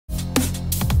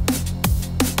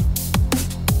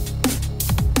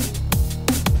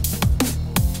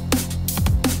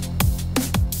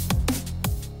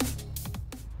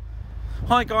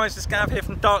Hi guys, it's Gav here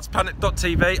from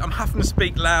dartsplanet.tv. I'm having to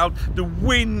speak loud. The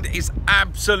wind is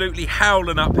absolutely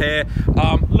howling up here.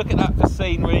 Look at that for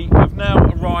scenery. We've now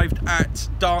arrived at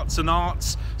Darts and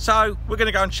Arts, so we're going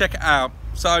to go and check it out.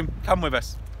 So come with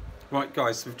us. Right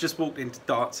guys, we've just walked into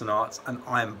Darts and Arts and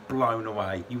I am blown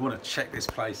away. You want to check this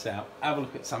place out. Have a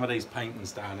look at some of these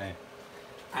paintings down here.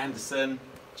 Anderson,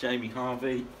 Jamie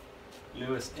Harvey,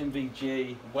 Lewis,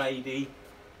 MVG, Wadey,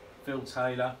 Phil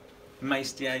Taylor,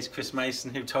 Mace Chris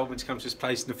Mason, who told me to come to this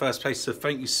place in the first place, so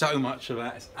thank you so much for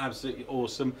that. It's absolutely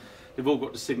awesome. They've all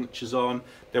got the signatures on.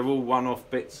 They're all one-off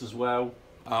bits as well.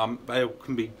 They all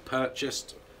can be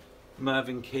purchased.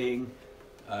 Mervyn King,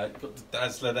 got the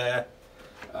Dazzler there.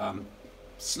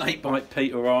 Snakebite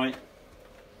Peter Wright.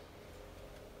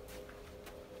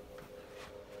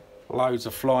 Loads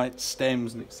of flights,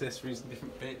 stems and accessories and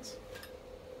different bits.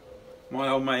 My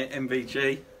old mate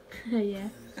MVG. Yeah.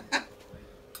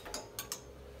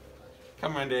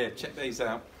 Come round here, check these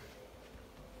out.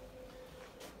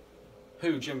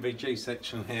 Huge MVG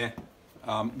section here.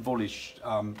 With all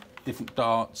different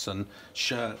darts and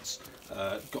shirts.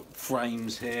 Got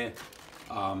frames here.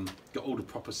 Got all the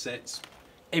proper sets.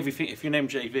 Everything. If you're an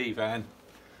MJV fan,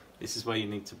 this is where you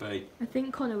need to be. I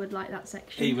think Connor would like that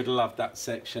section. He would love that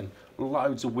section.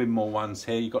 Loads of Winmore ones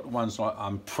here. You've got the ones like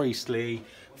Priestley,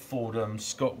 Fordham,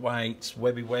 Scott Waits,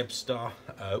 Webby Webster,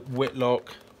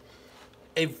 Whitlock.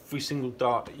 Every single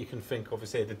dart that you can think of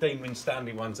is here. The Dean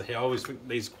Winstanley ones are here. I always think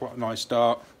these are quite a nice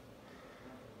dart.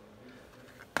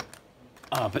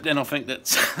 But then I think that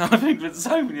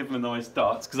so many of them are nice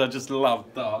darts because I just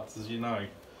love darts, as you know.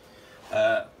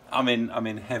 I'm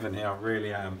in heaven here. I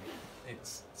really am.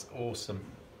 It's awesome.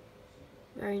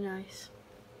 Very nice.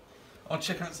 I'll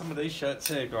check out some of these shirts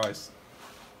here, guys.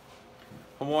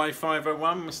 Hawaii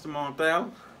 501, Mr.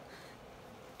 Mardell.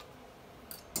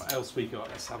 What else we got?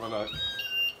 Let's have a look.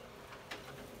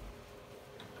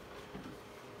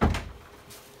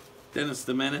 Dennis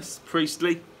the Menace,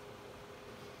 Priestley.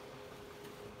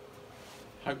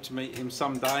 Hope to meet him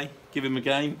someday. Give him a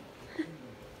game.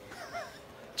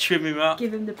 Trim him up.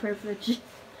 Give him the privilege.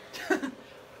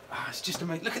 It's just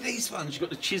amazing. Look at these ones. You've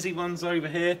got the Chizzy ones over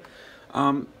here.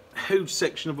 Huge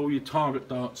section of all your target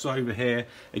darts over here.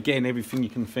 Again, everything you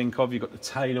can think of. You've got the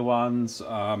Taylor ones,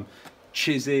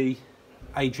 Chizzy,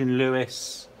 Adrian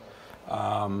Lewis.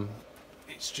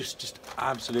 It's just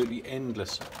absolutely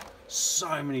endless.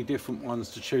 So many different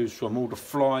ones to choose from. All the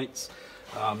flights,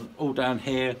 all down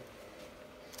here.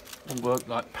 All work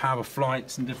like power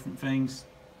flights and different things.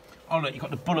 Oh look, you've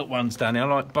got the bullet ones down here.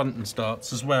 I like Bunton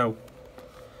darts as well.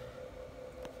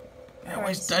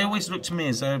 They always look to me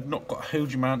as though they've not got a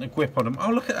huge amount of grip on them. Oh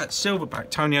look at that silverback,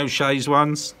 Tony O'Shea's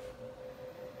ones.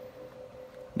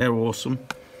 They're awesome.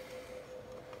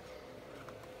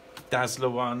 Dazzler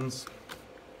ones.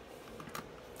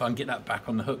 If I can get that back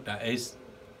on the hook, that is.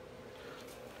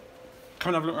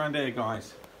 Come and have a look around here,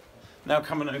 guys. Now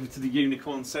coming over to the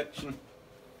unicorn section.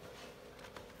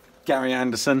 Gary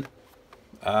Anderson.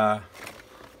 Oh,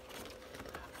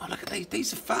 look at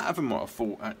these are fatter than what I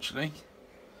thought, actually.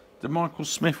 The Michael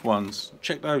Smith ones.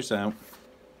 Check those out.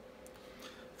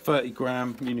 30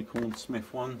 gram unicorn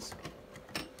Smith ones.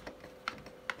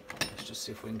 Let's just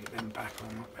see if we can get them back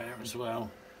on up there as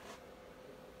well.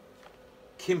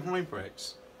 Kim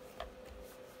Hybrex.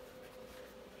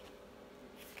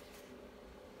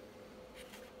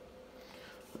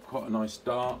 Quite a nice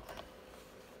dart.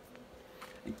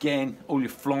 Again, all your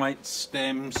flights,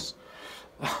 stems.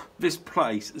 This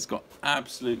place has got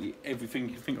absolutely everything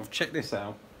you can think of. Check this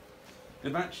out.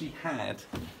 They've actually had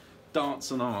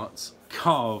Darts and Arts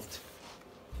carved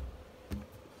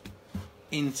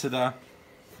into the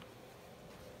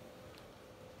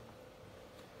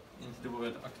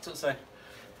wood. I could sort of say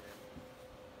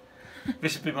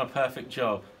this would be my perfect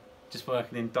job. Just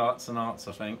working in Darts and Arts,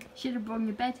 I think. Should have brought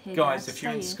your bed here. Guys, if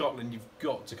you're in Scotland, you've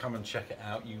got to come and check it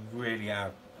out. You really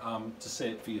have, to see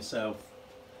it for yourself.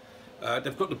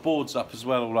 They've got the boards up as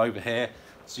well all over here,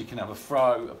 so you can have a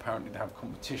throw. Apparently they have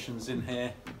competitions in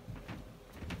here.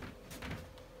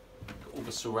 Got all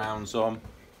the surrounds on.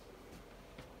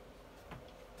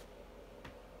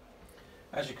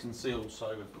 As you can see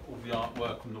also, we've got all the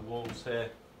artwork on the walls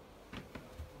here.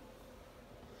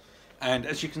 And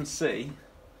as you can see,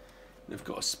 they've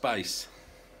got a space.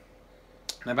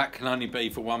 Now that can only be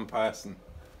for one person.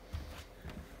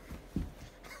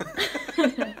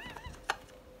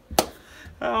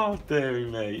 Oh dear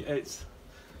me, it's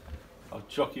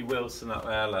Jockey Wilson up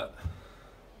there, look.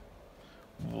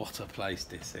 What a place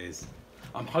this is.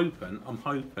 I'm hoping I'm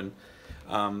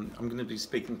going to be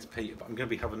speaking to Peter, but I'm going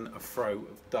to be having a throw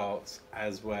of darts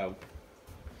as well.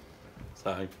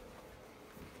 So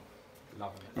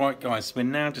Right guys, we're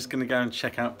now just going to go and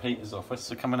check out Peter's office,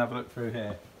 so come and have a look through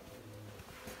here.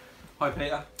 Hi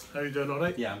Peter. How are you doing,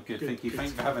 alright? Yeah, I'm good, thank you. Good.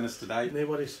 Thanks for having us today. No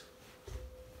worries.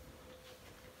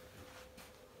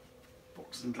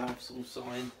 Boxing gloves all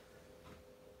signed.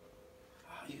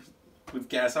 With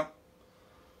Gaza.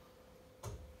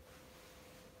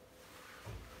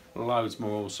 Loads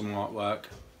more awesome artwork.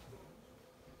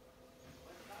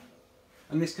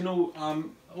 And this can all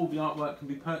the artwork can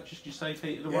be purchased, you say,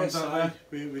 Peter, the ones Yes, out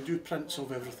there? we do prints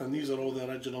of everything. These are all the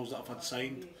originals that I've had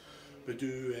signed. We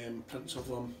do prints of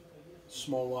them,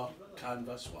 smaller,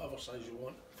 canvas, whatever size you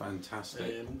want.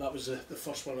 Fantastic. That was the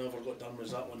first one I ever got done,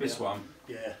 was that one. This there. one?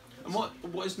 Yeah. And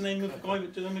what is the name of the guy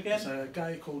that did them again? It's a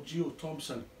guy called Gio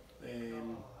Thompson,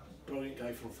 brilliant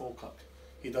guy from Falkirk.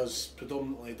 He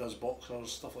predominantly does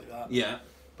boxers, stuff like that. Yeah.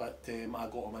 But I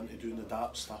got him into doing the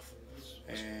dart stuff.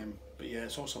 But yeah,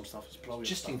 it's awesome stuff. It's brilliant.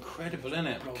 Just stuff. incredible, isn't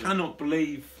it? I Brilliant. cannot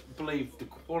believe the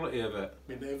quality of it.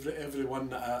 I mean, every one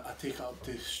that I take it up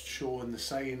to show and the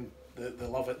sign, they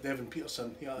love it. Devin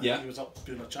Peterson, he was up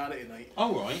doing a charity night.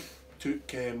 Oh right. I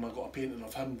got a painting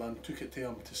of him done, took it to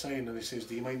him to sign, and he says,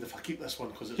 "Do you mind if I keep this one,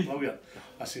 because it's brilliant?"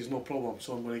 I says, "No problem."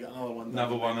 So I'm going to get another one.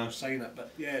 Another one. And sign it,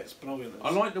 but yeah, it's brilliant. I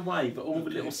like the way that all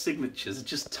the little signatures are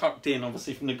just tucked in,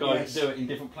 obviously from the guys that do it in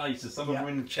different places. Some of them are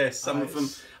in the chest, some of them.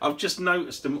 I've just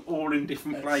noticed them all in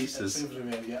different places. It's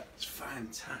everywhere, yeah. It's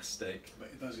fantastic. But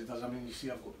he does. I mean, you see,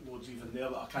 I've got loads even there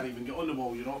that I can't even get on the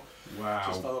wall. You know. Wow.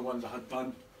 Just other ones I had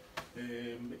done.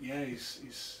 Yeah, he's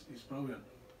brilliant.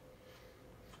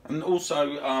 And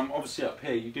also, obviously up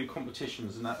here, you do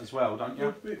competitions and that as well, don't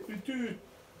you? We do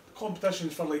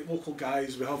competitions for like local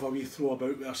guys. We have a wee throw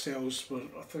about with ourselves.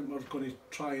 I think we're going to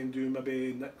try and do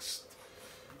maybe next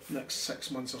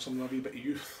 6 months or something, a wee bit of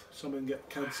youth. Something, get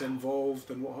kids involved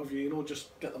and what have you. You know,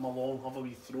 just get them along, have a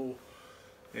wee throw.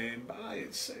 But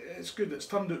it's good. It's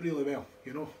turned out really well.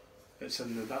 You know, it's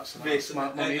in the This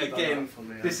again.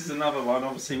 This is another one.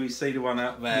 Obviously, we see the one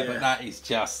out there, but that is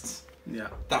just. Yeah,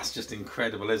 that's just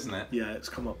incredible, isn't it? Yeah, it's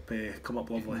come up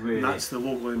lovely. Really? And that's the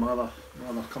logo of my other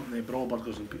company, Brawl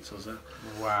Burgers and Pizzas there.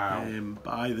 Wow.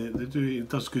 But they do. He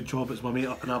does a good job. It's my mate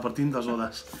up in Aberdeen does all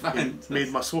this. He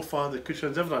made my sofa, the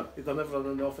cushions, everything. He done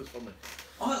everything in the office for me.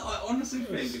 I honestly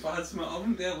think if I had something, I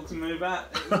wouldn't be able to move out.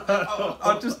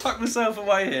 I'd just tuck myself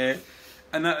away here,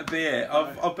 and that'd be it.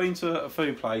 I've been to a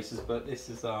few places, but this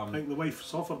is I think the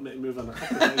wife's offered me to move in a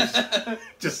couple of times.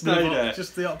 Just stay there.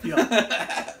 Just stay up here.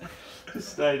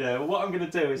 Just stay there. Well, what I'm going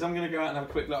to do is I'm going to go out and have a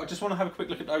quick look. I just want to have a quick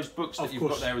look at those books that you've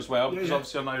got there as well, because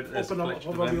obviously I know that there's a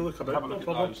collection of them. Have a look at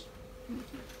those.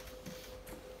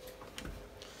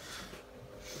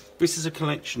 This is a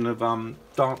collection of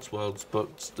Darts World's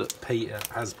books that Peter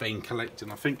has been collecting.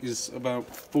 I think there's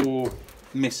about 4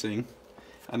 missing,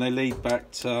 and they lead back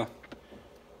to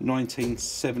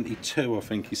 1972, I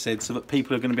think he said, so that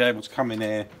people are going to be able to come in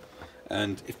here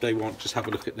and, if they want, just have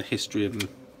a look at the history of them.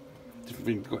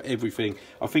 Got everything.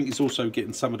 I think it's also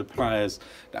getting some of the players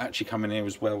that actually come in here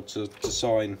as well to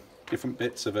sign different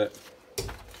bits of it.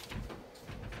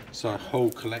 So a whole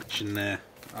collection there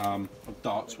of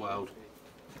Darts World.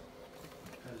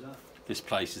 This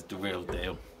place is the real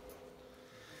deal.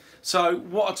 So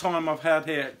what a time I've had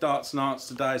here at Darts and Arts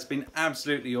today. It's been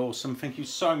absolutely awesome. Thank you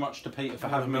so much to Peter for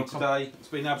having me today. It's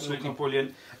been absolutely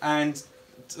brilliant. And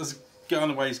as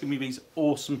going away, it's going to be these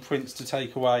awesome prints to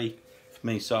take away for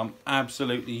me. So I'm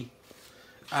absolutely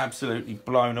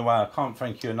blown away. I can't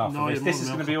thank you enough for this. This is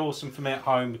going to be awesome for me at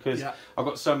home, because I've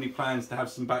got so many plans to have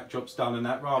some backdrops done and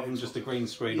that, rather than just a green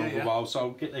screen all the while. So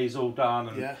I'll get these all done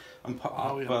and put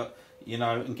up. But you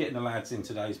know, and getting the lads in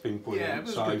today has been brilliant. Yeah, it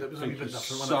was so good. It was thank you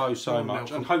so much.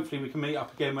 Welcome. And hopefully we can meet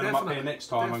up again when I'm up here next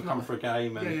time and come for a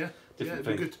game and different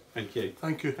things. Good. Thank you.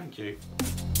 Thank you. Thank you.